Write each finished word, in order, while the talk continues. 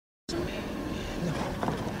Hey,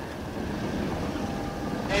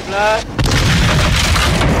 blood.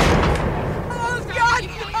 Oh, God,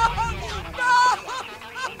 no! No!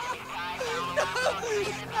 No!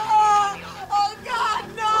 Oh, God,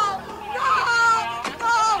 no! No!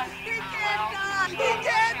 No! He can't die! He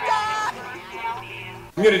can't die!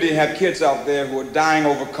 Community have kids out there who are dying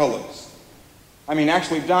over colors. I mean,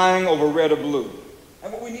 actually dying over red or blue.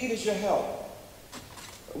 And what we need is your help.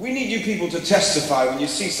 We need you people to testify when you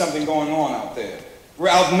see something going on out there. We're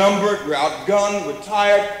outnumbered, we're outgunned, we're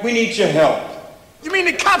tired. We need your help. You mean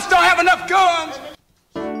the cops don't have enough guns?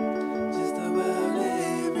 Just about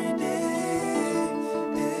every day,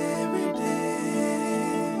 every day.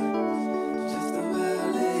 Just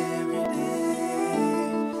about every day,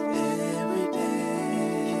 every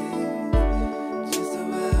day. Just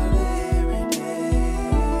about every day,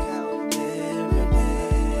 every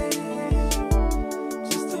day.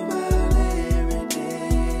 Just about every day.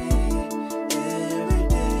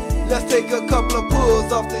 Let's take a couple of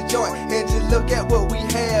pulls off the joint and just look at what we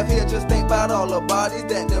have here. Just think about all the bodies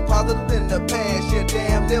that deposited in the past. Yeah,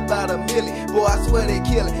 damn, they're about a million. Boy, I swear they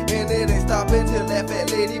killing, and it ain't stopping till that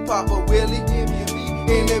fat lady pop a willy.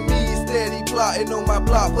 Enemies steady plotting on my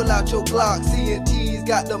block. Pull out your Glock. CNT's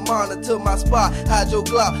got the monitor my spot. Hide your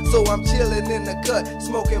Glock, so I'm chilling in the cut,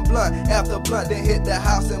 smoking blunt after blunt. Then hit the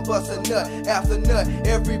house and bust a nut after nut.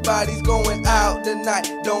 Everybody's going out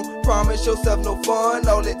tonight. Don't promise yourself no fun.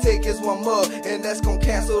 All it take is one mug, and that's gonna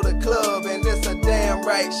cancel the club. And it's a damn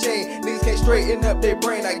right shame. Niggas can't straighten up their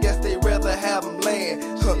brain. I guess they rather have them laying.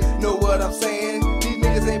 Know what I'm saying?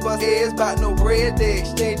 Niggas ain't bust heads, bout no bread, they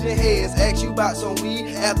exchanging heads. Ask you about some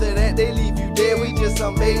weed, after that they leave you dead. We just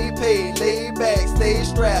some made paid, laid back, stay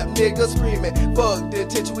strapped, niggas screaming. Fuck the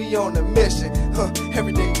attention, we on the mission.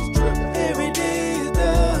 Every day is dripping. Every day is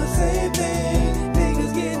the same thing.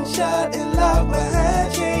 Niggas getting shot and locked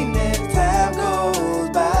behind chain. As time goes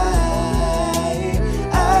by,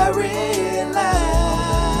 I realize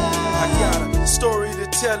I got a story to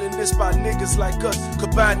tell, and it's by niggas like us.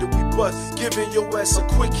 Combined we bust, giving your ass a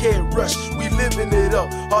quick head rush. We living it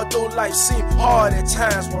up, although life seem hard at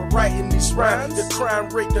times while writing these rhymes. The crime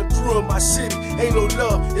rate done grew in my city. Ain't no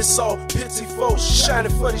love, it's all pitiful.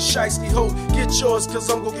 Shining for these shiesty hoes. Get yours, cause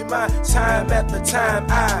I'm gon' get mine. Time after time,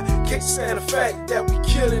 I can't stand the fact that we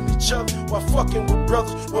killing each other while fucking with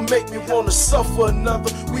brothers. What make me wanna suffer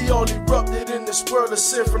another? We all erupted in this world of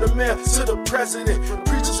sin, from the mayor to the president,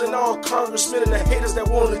 preachers and all congressmen, and the haters that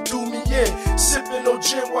wanna do me in. Sipping no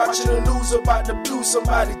gin, watching the news about the blues.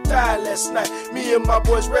 Somebody died last night. Me and my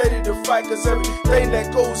boys ready to fight, cause everything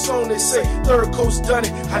that goes on, they say third coast done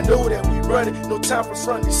it. I know that we run it, no time for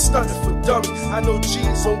frontin', stunting for dummies. I know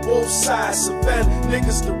G's on both sides, Savannah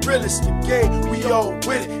niggas the realest, the game, we all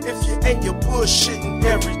with it. If you ain't, you're bullshitting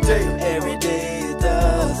every day. every day is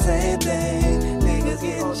the same thing. Niggas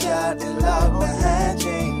getting shot and locked behind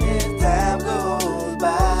chain. As time goes by,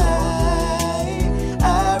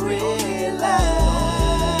 I realize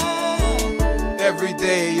Every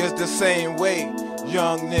day is the same way.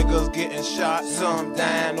 Young niggas getting shot, some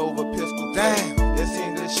dying over pistol. Damn, it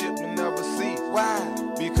seems this shit will never cease. Why?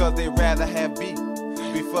 Because they rather have beef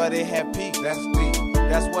before they have peace. That's deep.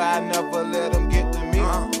 That's why I never let them get to me.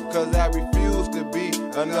 Cause I refuse to be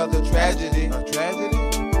another tragedy. A tragedy?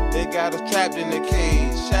 They got us trapped in a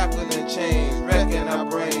cage, shackled in chains, wrecking our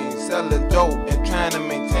brains, selling dope and trying to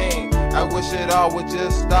maintain. I wish it all would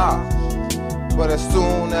just stop. But as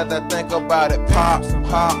soon as I think about it, pop,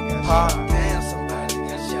 pop, pop. damn, somebody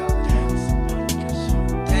got shot.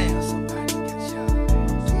 Damn, somebody got shot.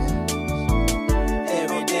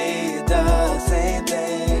 Every day is the same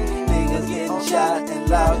thing. Niggas getting shot and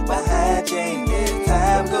locked behind chain. As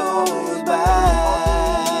time goes by,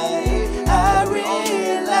 I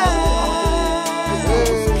realize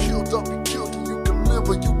Killed up, you killed, and you can live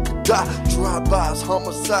or you can die. Drive-bys,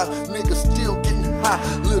 homicide, niggas still getting high.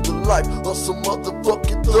 Live the life of some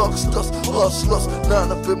motherfucking thugsters, hustlers.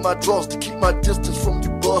 9 up in my drawers to keep my distance from you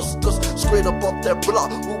busters. Straight up off that block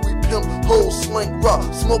where we pimp, hoes, sling rock.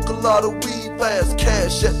 Smoke a lot of weed, fast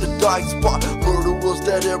cash at the dice spot. Murder was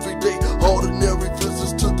that every day, ordinary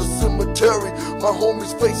visits to the cemetery. My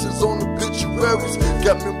homies' faces on obituaries.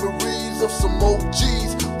 Got memories of some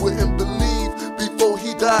OGs, wouldn't believe. Before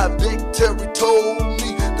he died, Big Terry told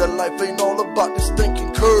me that life ain't all about the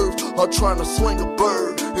stinking curves or trying to swing a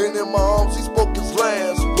bird. And in my arms he spoke his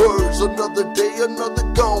last words. Another day, another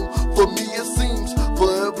gone. For me it seems, for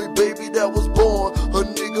every baby that was born, a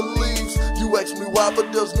nigga leaves. You ask me why,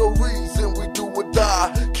 but there's no reason. We do or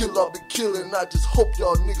die. Kill, I'll be killing. I just hope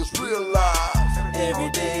y'all niggas realize. every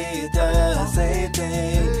day is the same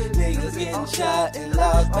thing. Niggas getting shot and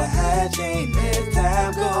locked behind chain. As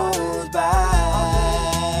time goes